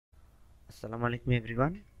Assalamu alaikum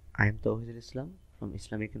everyone. I am Touhidul from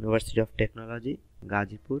Islamic University of Technology,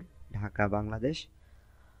 Gazipur, Dhaka, Bangladesh.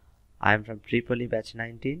 I am from Tripoli batch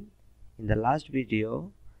 19. In the last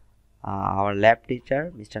video, our lab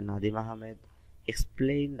teacher Mr. Nadim Ahmed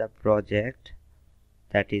explained the project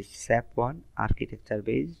that is SAP-1 architecture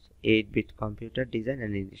based 8-bit computer design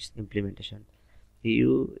and its implementation.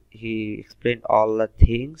 He explained all the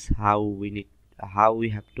things how we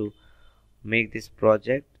have to make this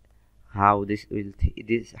project, how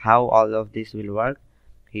how all of this will work.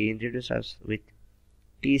 He introduced us with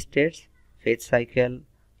T states, fetch cycle,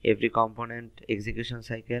 every component execution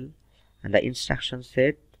cycle, and the instruction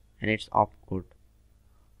set and its opcode.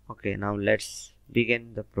 Okay, now let's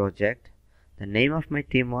begin the project. The name of my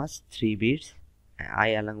team was 3 bits. I,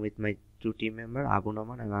 along with my 2 team members Abu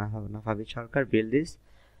Noman and Nafabi Sarkar, built this.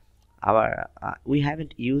 We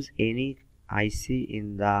haven't used any IC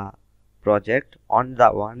in the project. On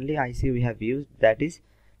the only IC we have used, that is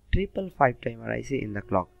 555 timer IC in the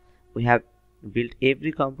clock. We have built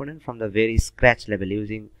every component from the very scratch level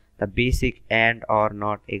using the basic AND or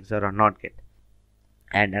NOT, XOR or NOT gate.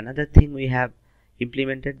 And another thing we have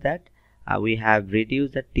implemented that we have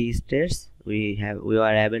reduced the T states. We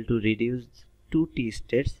are able to reduce 2 T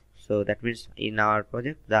states, so that means in our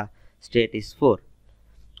project the state is 4.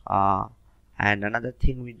 And another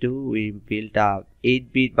thing we do, we built a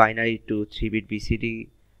 8-bit binary to 3-bit BCD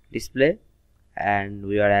display, and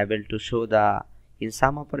we are able to show the in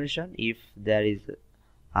sum operation if there is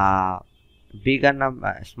a bigger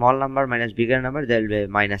number, small number minus bigger number, there will be a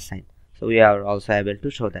minus sign. So we are also able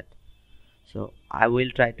to show that. So I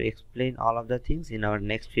will try to explain all of the things in our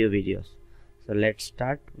next few videos. So let's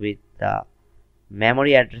start with the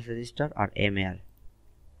memory address register or MAR.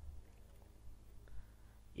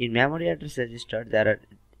 In memory address register, there are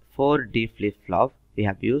 4 D flip-flop we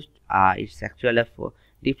have used. It's actually 4.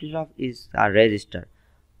 D flip-flop is a register.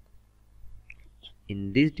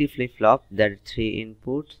 In this D flip-flop, there are 3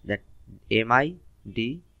 inputs, that MI,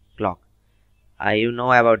 D, clock. You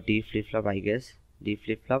know about D flip-flop, I guess. D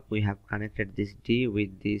flip-flop, we have connected this D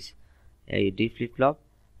with this D flip-flop.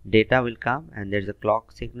 Data will come and there is a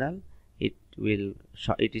clock signal. It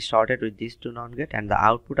is sorted with these 2 NOT gate, and the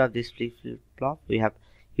output of this flip-flop we have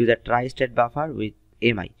use a tri-state buffer with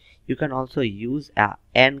MI. You can also use a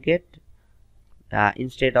AND gate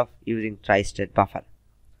instead of using tri-state buffer.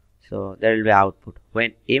 So there will be output.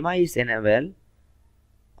 When MI is enabled,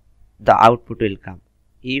 the output will come.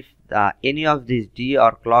 If any of these D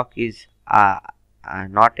or clock is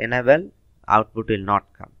not enabled, output will not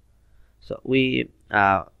come. So we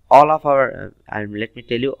all of our let me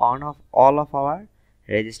tell you, all of our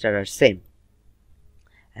registers are same,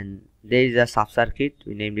 and there is a sub circuit.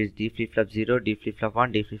 We named it D flip-flop 0, D flip-flop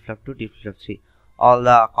 1, D flip-flop 2, D flip-flop 3. All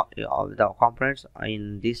the components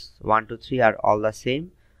in this 1 to 3 are all the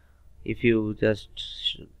same if you just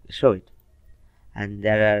show it. And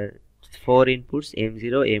there are 4 inputs,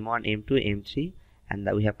 M0, M1, M2, M3, and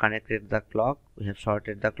we have connected the clock. We have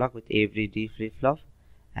sorted the clock with every D flip-flop,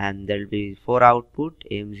 and there will be 4 output,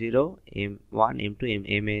 M0, M1, M2,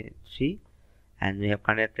 M3, and we have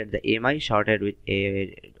connected the MI sorted with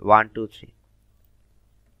a 1, 2, 3.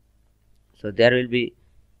 So there will be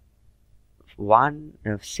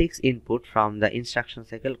 6 input from the instruction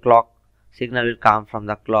cycle. Clock signal will come from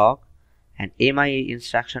the clock, and MI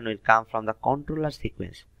instruction will come from the controller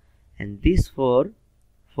sequence, and this 4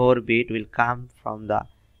 bit will come from the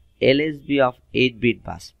LSB of 8-bit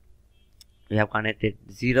bus. We have connected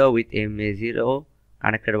 0 with MA0,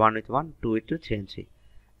 connected 1 with 1, 2 with 2, 3 and 3.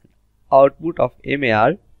 Output of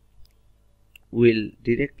MAR will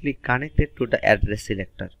directly connected to the address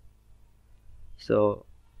selector. So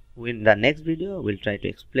in the next video we'll try to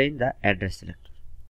explain the address selector.